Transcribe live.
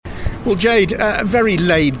Well, Jade, a very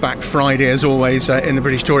laid-back Friday as always in the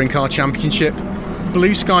British Touring Car Championship.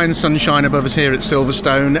 Blue sky and sunshine above us here at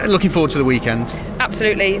Silverstone. Looking forward to the weekend.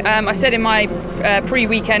 Absolutely. I said in my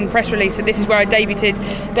pre-weekend press release that this is where I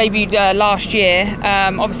debuted last year,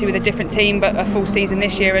 obviously with a different team, but a full season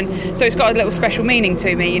this year, and so it's got a little special meaning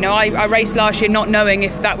to me. You know, I raced last year not knowing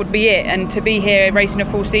if that would be it, and to be here racing a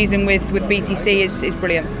full season with BTC is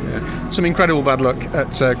brilliant. Yeah. Some incredible bad luck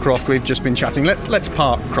at Croft. We've just been chatting. Let's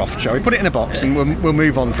park Croft, shall we? Put it in a box and we'll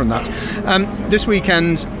move on from that. This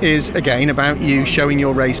weekend is again about you showing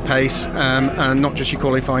your race pace and not just your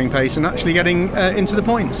qualifying pace, and actually getting into the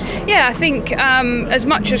points. Yeah, I think as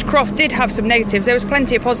much as Croft did have some negatives, there was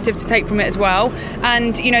plenty of positive to take from it as well.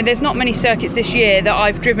 And you know, there's not many circuits this year that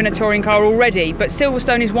I've driven a touring car already, but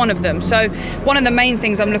Silverstone is one of them. So one of the main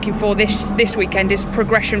things I'm looking for this weekend is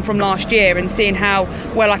progression from last year and seeing how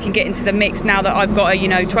well I can get into the mix now that I've got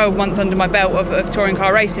 12 months under my belt of touring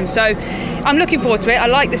car racing. So I'm looking forward to it. I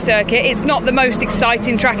like the circuit. It's not the most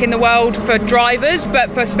exciting track in the world for drivers, but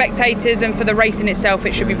for spectators and for the racing itself,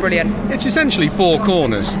 it should be brilliant. It's essentially four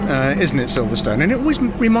corners, isn't it, Silverstone? And it always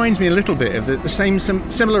reminds me a little bit of the same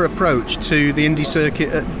similar approach to the Indy circuit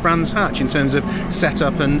at Brands Hatch in terms of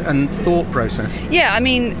setup and thought process. Yeah, I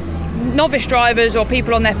mean, novice drivers or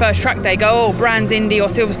people on their first track day go, oh, Brands Indy or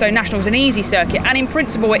Silverstone National is an easy circuit, and in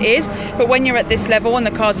principle it is, but when you're at this level and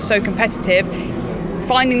the cars are so competitive,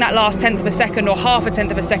 finding that last tenth of a second or half a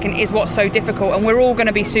tenth of a second is what's so difficult, and we're all going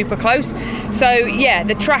to be super close. So yeah,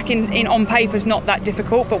 the track in on paper is not that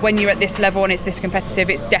difficult, but when you're at this level and it's this competitive,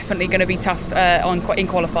 it's definitely going to be tough in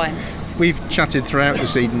qualifying. We've chatted throughout the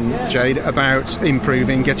season, Jade, about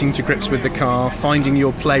improving, getting to grips with the car, finding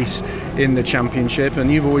your place in the championship,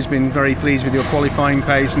 and you've always been very pleased with your qualifying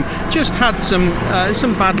pace and just had some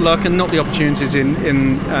bad luck and not the opportunities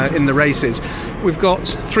in the races. We've got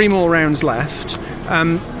 3 more rounds left.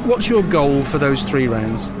 What's your goal for those 3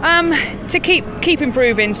 rounds? To keep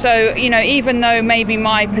improving. So, even though maybe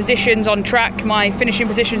my positions on track, my finishing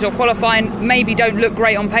positions or qualifying maybe don't look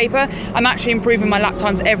great on paper, I'm actually improving my lap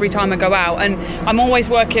times every time I go out, and I'm always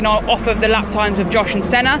working off of the lap times of Josh and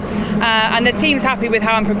Senna, and the team's happy with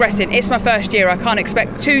how I'm progressing. It's my first year, I can't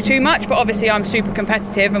expect too much, but obviously I'm super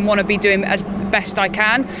competitive and want to be doing as best I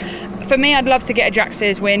can. For me, I'd love to get a Jack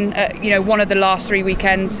Sears win one of the last 3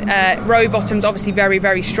 weekends. Rowbottom's obviously very,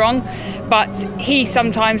 very strong, but he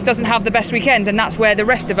sometimes doesn't have the best weekends, and that's where the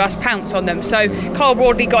rest of us pounce on them. So Carl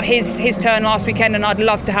Broadley got his turn last weekend, and I'd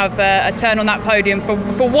love to have a turn on that podium for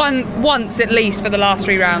once at least for the last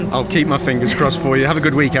 3 rounds. I'll keep my fingers crossed for you. Have a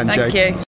good weekend, Jake. Thank you.